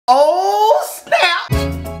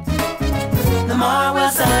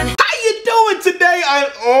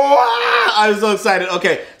man. Oh, I'm so excited.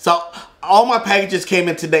 Okay, so all my packages came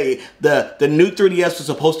in today. The new 3DS was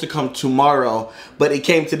supposed to come tomorrow, but it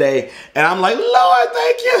came today. And I'm like, Lord,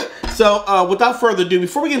 thank you. So without further ado,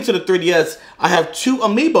 before we get into the 3DS, I have 2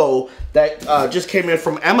 Amiibo that just came in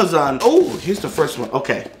from Amazon. Oh, here's the first one.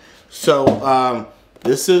 Okay, so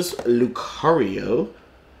this is Lucario,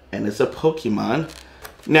 and it's a Pokemon.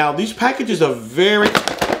 Now, these packages are very...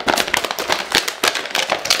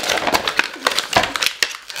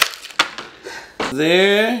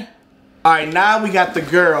 There. All right, now we got the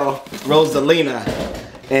girl, Rosalina.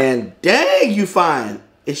 And dang, you fine.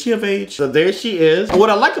 Is she of age? So there she is.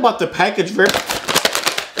 What I like about the package...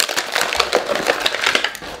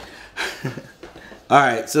 All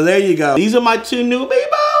right, so there you go. These are my 2 new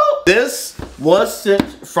Amiibo. This was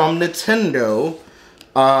sent from Nintendo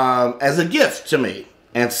as a gift to me.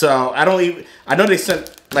 And so I know they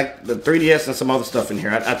sent like the 3DS and some other stuff in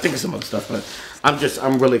here. I think it's some other stuff, but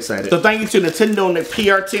I'm really excited. So thank you to Nintendo and the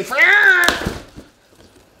PR team for...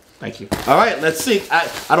 Thank you. All right, let's see.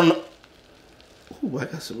 I don't know. Ooh, I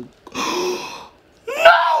got some...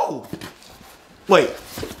 No! Wait.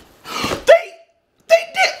 They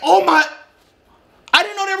did. Oh my... I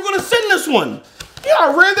didn't know they were going to send this one. Yeah,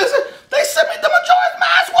 I read this. They sent me the Majora's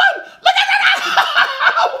Mask one. Look at that.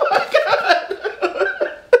 Oh my God.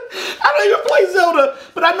 I don't even play Zelda,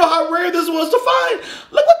 but I know how rare this was to find.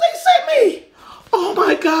 Look what they sent me. Oh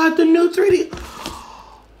my God, the new 3D.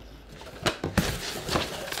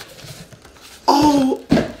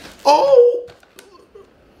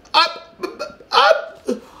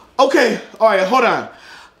 Okay, all right, hold on.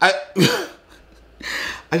 I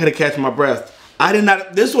gotta catch my breath. I did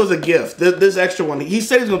not, this was a gift, this extra one. He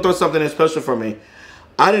said he's gonna throw something in special for me.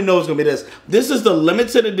 I didn't know it was gonna be this. This is the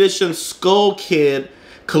limited edition Skull Kid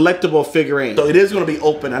collectible figurine. So it is gonna be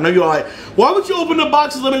open. I know you're like, why would you open the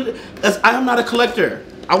box limited? As I am not a collector.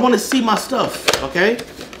 I wanna see my stuff, okay?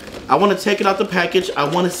 I wanna take it out the package, I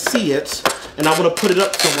wanna see it, and I wanna put it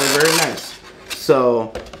up somewhere very nice.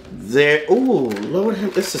 So, there, ooh, Lord,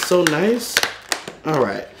 this is so nice. All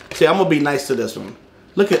right, see, I'm gonna be nice to this one.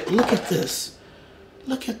 Look at this.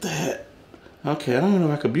 Look at that. Okay, I don't know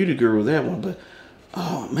if I could beauty guru that one, but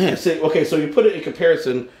oh man. See, okay, so you put it in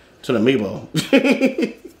comparison to the Amiibo.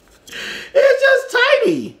 It's just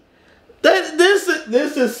tiny.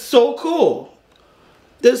 This is so cool.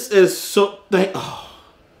 This is so oh.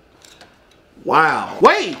 Wow.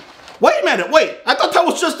 Wait a minute. Wait. I thought that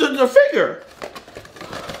was just the figure.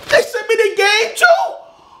 They sent me the game too.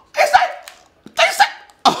 It's like they sent.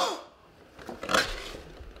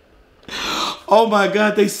 Oh my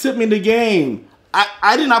God, they sent me the game.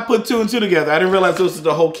 I did not put 2 and 2 together. I didn't realize this was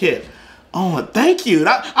the whole kit. Oh, thank you.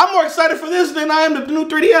 I'm more excited for this than I am the new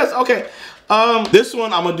 3DS. Okay, this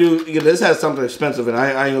one I'm gonna do. This has something expensive, and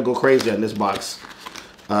I ain't gonna go crazy on this box.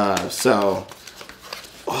 So,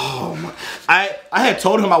 oh my, I had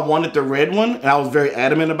told him I wanted the red one, and I was very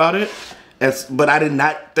adamant about it. But I did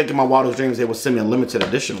not think in my wildest dreams they would send me a limited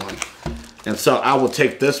edition one, and so I will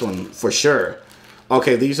take this one for sure.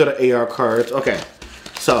 Okay, these are the AR cards. Okay,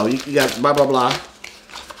 so you got blah blah blah.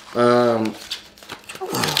 Oh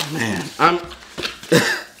man,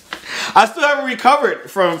 I still haven't recovered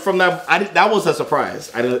from that. That was a surprise.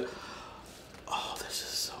 I didn't. Oh, this is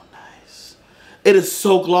so nice. It is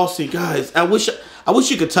so glossy, guys. I wish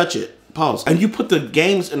you could touch it. Pause. And you put the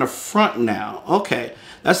games in the front now. Okay,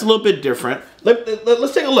 that's a little bit different.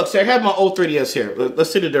 Let's take a look. So I have my old 3DS here.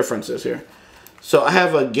 Let's see the differences here. So I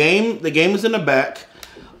have a game. The game is in the back.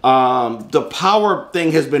 The power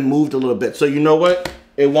thing has been moved a little bit. So you know what?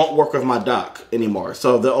 It won't work with my dock anymore.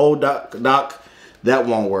 So the old dock, that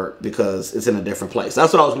won't work because it's in a different place.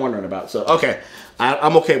 That's what I was wondering about. So, okay.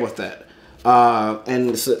 I'm okay with that.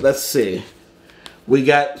 And so, let's see. We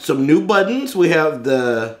got some new buttons. We have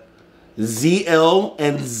the ZL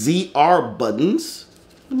and ZR buttons.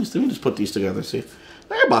 Let me just put these together. See,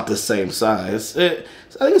 they're about the same size. I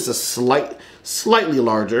think it's a slightly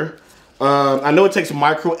larger. I know it takes a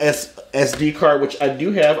micro SD card, which I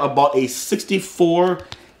do have. I bought a 64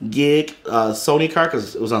 gig Sony card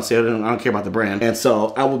because it was on sale. I don't care about the brand, and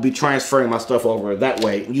so I will be transferring my stuff over that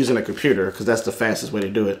way using a computer because that's the fastest way to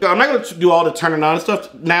do it. I'm not going to do all the turning on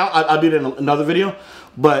stuff now. I'll do that in another video,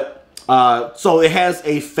 but. So it has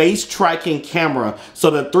a face tracking camera.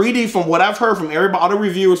 So the 3D, from what I've heard from everybody, all the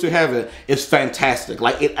reviewers who have it, is fantastic.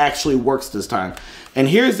 Like, it actually works this time. And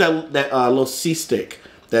here's that little C-stick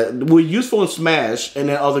that will be useful in Smash and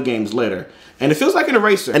then other games later. And it feels like an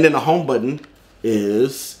eraser. And then the home button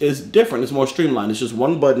is different. It's more streamlined. It's just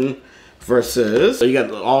one button versus, so you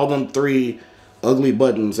got all them 3 ugly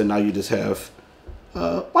buttons, and now you just have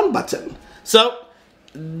one button. So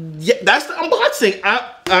Yeah, that's the unboxing.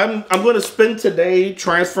 I'm going to spend today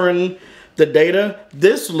transferring the data.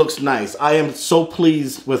 This looks nice. I am so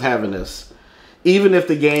pleased with having this. Even if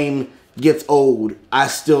the game gets old, I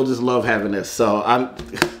still just love having this. So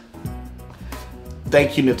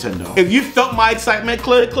thank you, Nintendo. If you felt my excitement,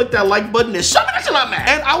 click that like button and show me that you love me.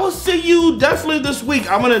 And I will see you definitely this week.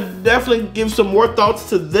 I'm gonna definitely give some more thoughts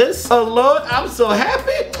to this. Oh Lord, I'm so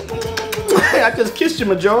happy. I just kissed you,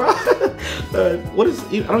 Majora. What is?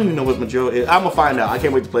 I don't even know what Majora is. I'm gonna find out. I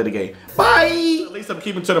can't wait to play the game. Bye. At least I'm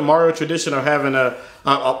keeping to the Mario tradition of having a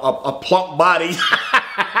plump body.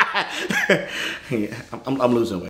 Yeah, I'm losing weight.